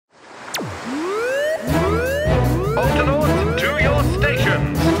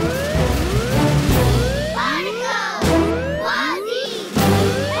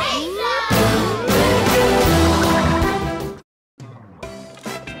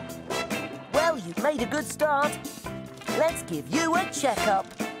you've made a good start. Let's give you a checkup.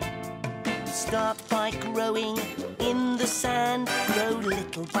 Start by growing in the sand. Grow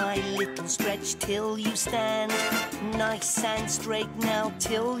little by little, stretch till you stand. Nice and straight now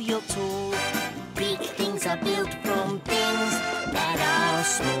till you're tall. Big things are built from things that are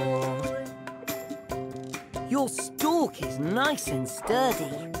small. Your stalk is nice and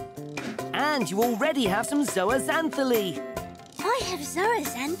sturdy. And you already have some zooxanthellae. I have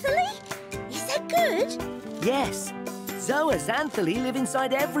zooxanthellae? Is that good? Yes. Zooxanthellae live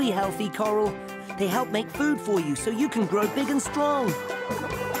inside every healthy coral. They help make food for you so you can grow big and strong.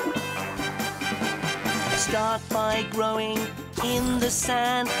 Start by growing in the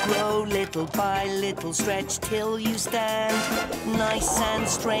sand. Grow little by little, stretch till you stand. Nice and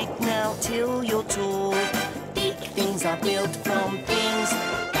straight now till you're tall. Big things are built from things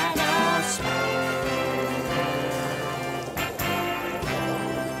that are small.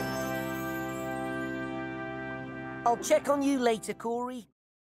 I'll check on you later, Corey.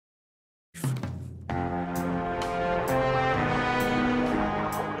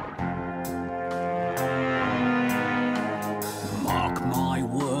 Mark my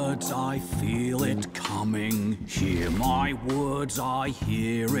words, I feel it coming. Hear my words, I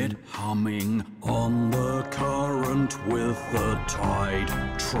hear it humming. On the current with the tide.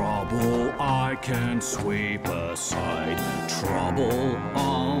 Trouble I can sweep aside. Trouble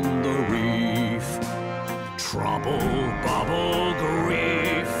on the reef. Trouble, bubble,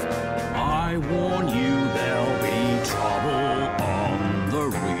 grief. I warn you, there'll be trouble on the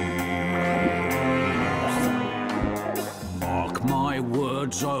reef. Mark my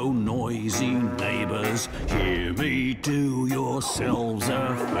words, oh noisy neighbors. Hear me, do yourselves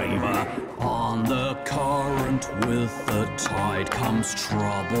a favor. On the current with the tide comes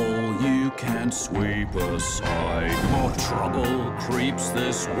trouble you can't sweep aside. More trouble creeps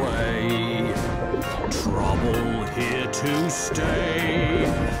this way. Trouble here to stay.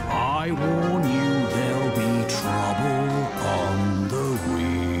 I warn you, there'll be trouble on the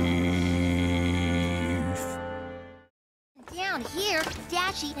reef. Down here,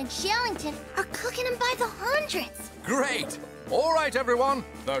 Dashy and Shellington are cooking them by the hundreds. Great! All right, everyone.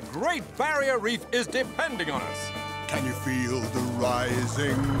 The Great Barrier Reef is depending on us. Can you feel the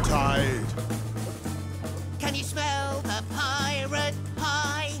rising tide? Can you smell the pirate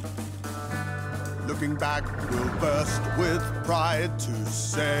pie? Looking back, we'll burst with pride to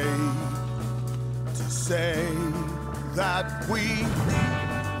say that we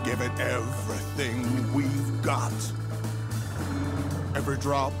give it everything we've got. Every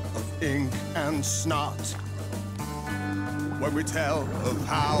drop of ink and snot. When we tell of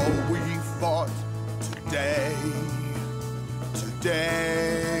how we fought today.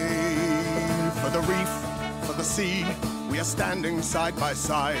 For the reef, for the sea, we are standing side by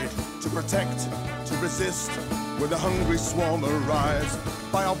side to protect, to resist when the hungry swarm arrives.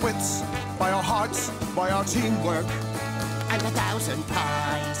 By our wits, by our hearts, by our teamwork, And 1,000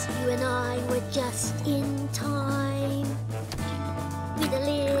 pies. You and I were just in time with a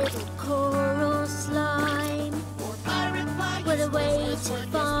little coral slime. What a way to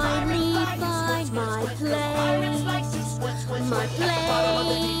finally find my place. My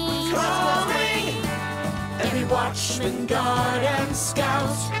place. Calling every watchman, guard, and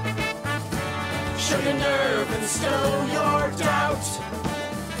scout. Show your nerve and stow your doubt.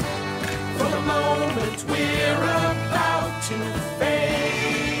 For the moment we're about to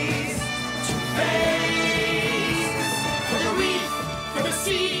face. For the reef, for the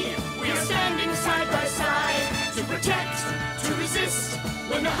sea, we are standing side by side to protect, to resist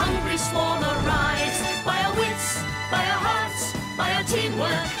when the hungry swarm arrives.